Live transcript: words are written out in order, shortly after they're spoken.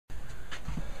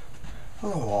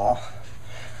Hello all.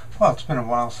 Well, it's been a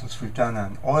while since we've done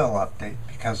an oil update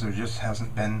because there just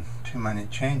hasn't been too many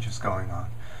changes going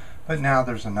on. But now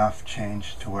there's enough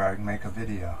change to where I can make a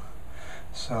video.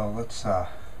 So let's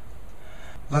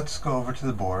go over to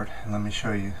the board and let me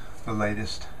show you the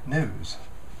latest news.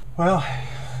 Well,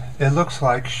 it looks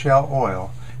like Shell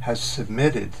Oil has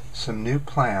submitted some new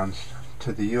plans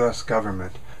to the U.S.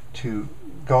 government to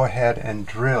go ahead and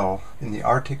drill in the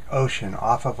Arctic Ocean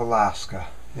off of Alaska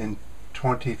in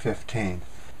 2015.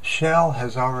 Shell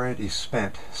has already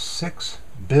spent $6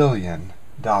 billion,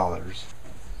 that's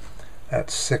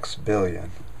 $6 billion,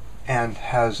 and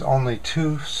has only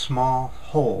two small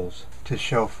holes to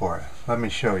show for it. Let me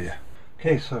show you.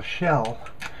 Okay, so Shell,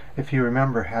 if you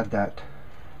remember, had that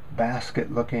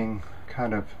basket looking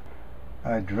kind of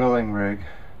drilling rig,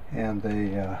 and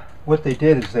what they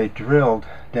did is they drilled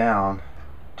down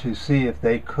to see if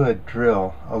they could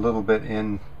drill a little bit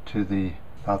into the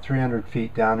about 300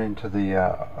 feet down into the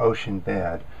ocean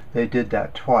bed. They did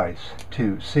that twice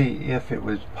to see if it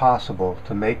was possible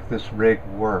to make this rig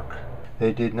work.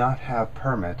 They did not have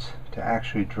permits to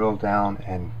actually drill down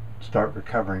and start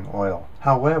recovering oil.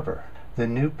 However, the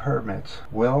new permits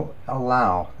will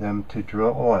allow them to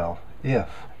drill oil if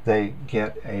they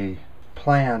get a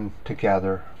plan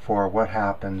together for what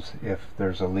happens if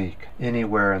there's a leak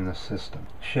anywhere in the system.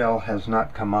 Shell has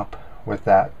not come up with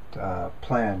that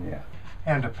plan yet.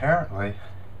 And apparently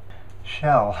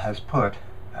Shell has put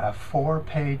a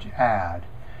 4-page ad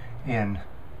in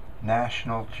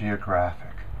National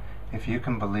Geographic. If you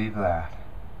can believe that.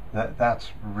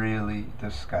 That's really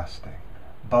disgusting.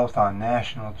 Both on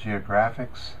National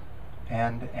Geographic's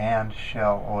end and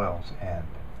Shell Oil's end.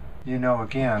 You know,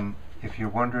 again, if you're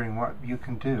wondering what you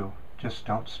can do, just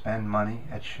don't spend money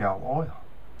at Shell Oil.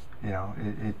 You know,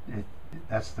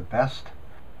 that's the best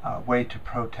way to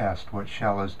protest what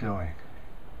Shell is doing.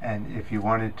 And if you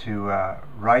wanted to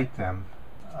write them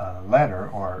a letter,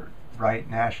 or write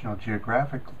National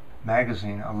Geographic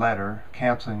magazine a letter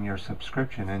canceling your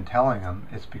subscription and telling them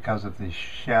it's because of the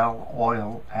Shell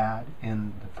Oil ad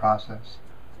in the process,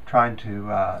 trying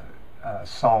to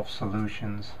solve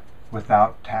solutions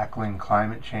without tackling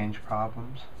climate change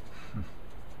problems,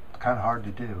 it's kind of hard to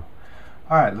do.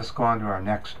 Alright, let's go on to our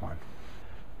next one.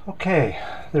 Okay,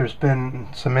 there's been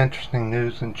some interesting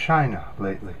news in China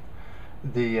lately.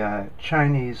 The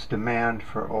Chinese demand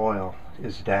for oil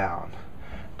is down.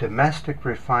 Domestic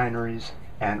refineries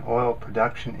and oil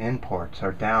production imports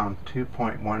are down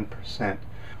 2.1%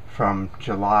 from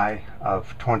July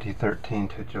of 2013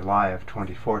 to July of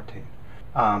 2014.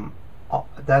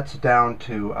 That's down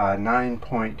to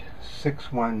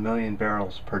 9.61 million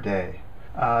barrels per day.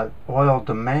 Oil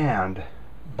demand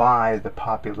by the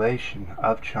population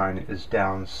of China is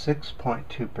down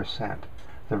 6.2%.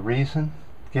 The reason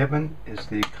given is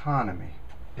the economy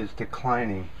is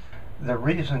declining. The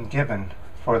reason given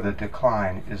for the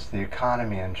decline is the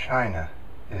economy in China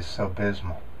is so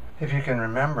abysmal. If you can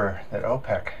remember that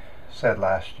OPEC said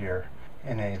last year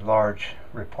in a large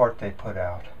report they put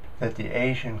out that the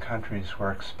Asian countries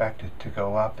were expected to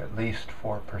go up at least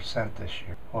 4% this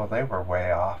year. Well, they were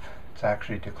way off. It's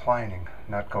actually declining,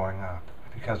 not going up,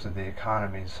 because of the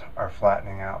economies are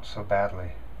flattening out so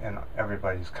badly in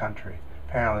everybody's country.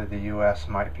 Apparently the U.S.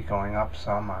 might be going up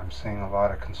some. I'm seeing a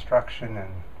lot of construction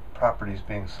and properties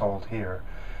being sold here,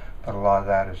 but a lot of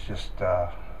that is just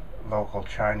local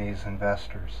Chinese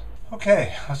investors.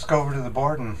 Okay, let's go over to the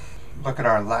board and look at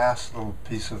our last little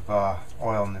piece of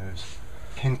oil news.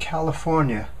 In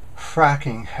California,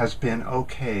 fracking has been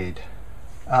okayed.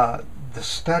 The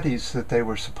studies that they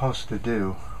were supposed to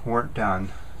do weren't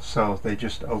done, so they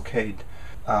just okayed.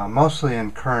 Mostly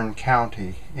in Kern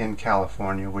County in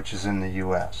California, which is in the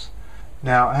U.S.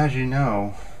 Now, as you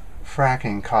know,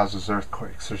 fracking causes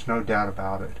earthquakes. There's no doubt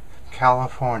about it.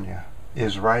 California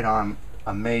is right on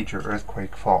a major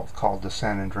earthquake fault called the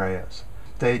San Andreas.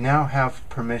 They now have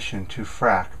permission to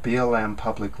frack BLM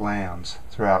public lands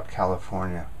throughout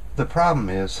California. The problem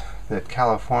is that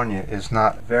California is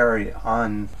not very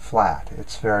unflat.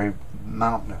 It's very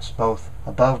mountainous, both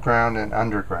above ground and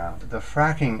underground. The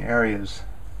fracking areas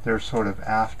they're sort of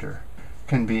after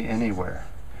can be anywhere.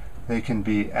 They can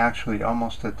be actually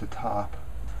almost at the top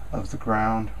of the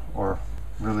ground or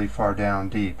really far down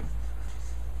deep.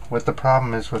 What the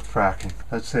problem is with fracking,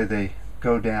 let's say they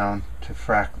go down to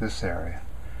frack this area.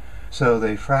 So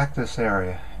they frack this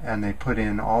area and they put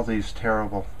in all these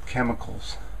terrible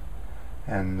chemicals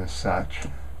and such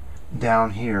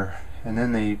down here, and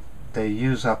then they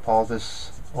use up all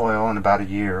this oil in about a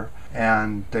year,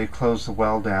 and they close the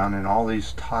well down, and all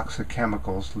these toxic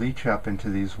chemicals leach up into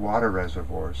these water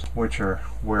reservoirs, which are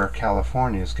where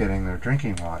California is getting their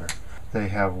drinking water. they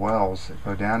have wells that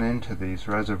go down into these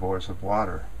reservoirs of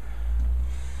water.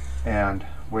 And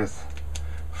with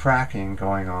fracking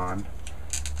going on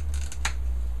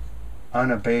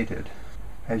unabated,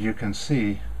 as you can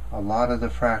see, a lot of the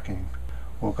fracking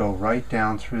will go right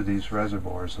down through these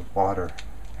reservoirs of water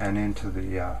and into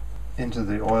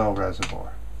the oil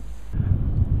reservoir.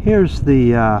 Here's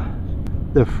the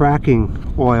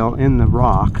fracking oil in the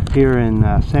rock here in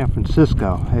San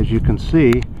Francisco. As you can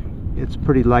see, it's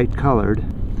pretty light colored.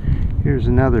 Here's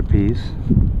another piece.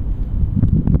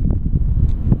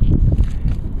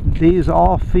 These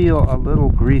all feel a little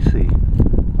greasy,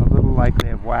 a little like they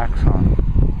have wax on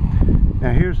them.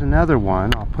 Now here's another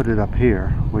one, I'll put it up here,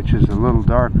 which is a little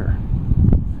darker.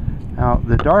 Now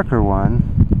the darker one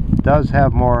does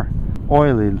have more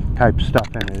oily type stuff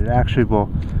in it.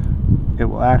 It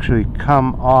will actually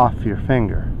come off your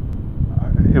finger.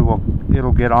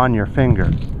 It'll get on your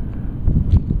finger.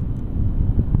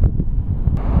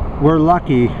 We're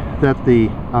lucky that the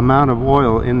amount of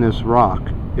oil in this rock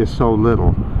is so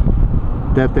little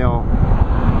that they'll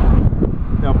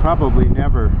probably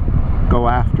never go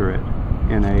after it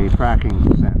in a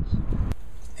fracking sense.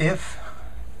 If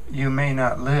you may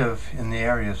not live in the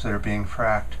areas that are being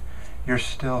fracked, you're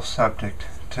still subject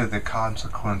to the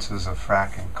consequences of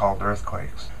fracking called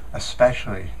earthquakes,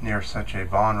 especially near such a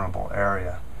vulnerable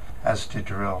area as to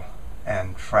drill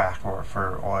and frack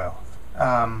for oil.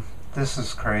 This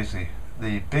is crazy.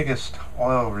 The biggest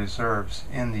oil reserves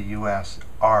in the U.S.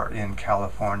 are in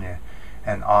California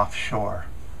and offshore,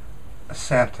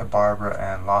 Santa Barbara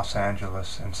and Los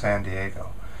Angeles and San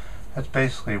Diego. That's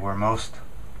basically where most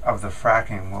of the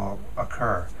fracking will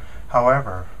occur.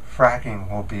 However, fracking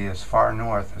will be as far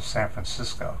north as San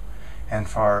Francisco and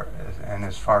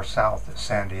as far south as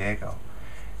San Diego,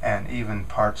 and even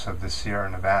parts of the Sierra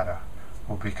Nevada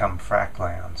will become fracked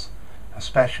lands,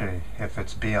 especially if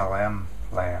it's BLM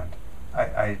land.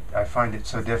 I find it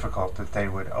so difficult that they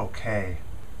would okay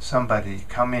somebody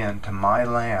come in to my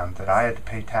land that I had to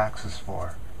pay taxes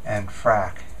for and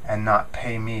frack and not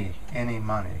pay me any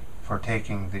money for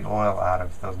taking the oil out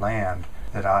of the land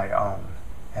that I own.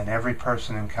 And every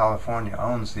person in California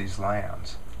owns these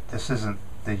lands. This isn't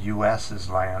the U.S.'s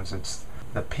lands, it's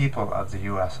the people of the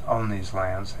U.S. own these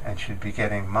lands and should be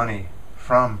getting money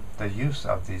from the use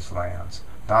of these lands.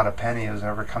 Not a penny has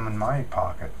ever come in my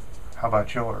pocket. How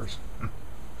about yours?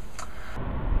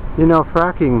 You know,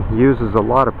 fracking uses a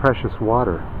lot of precious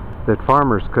water that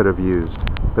farmers could have used.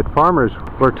 But farmers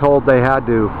were told they had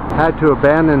to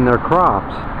abandon their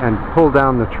crops and pull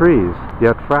down the trees,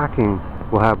 yet fracking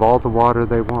will have all the water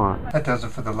they want. That does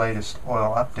it for the latest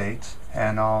oil updates,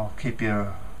 and I'll keep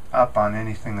you up on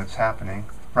anything that's happening.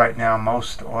 Right now,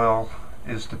 most oil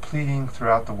is depleting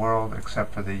throughout the world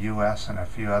except for the U.S. and a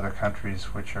few other countries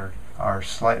which are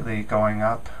slightly going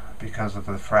up because of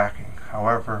the fracking.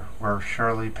 However, we're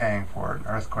surely paying for it in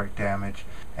earthquake damage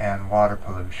and water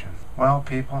pollution. Well,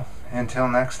 people, until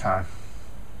next time.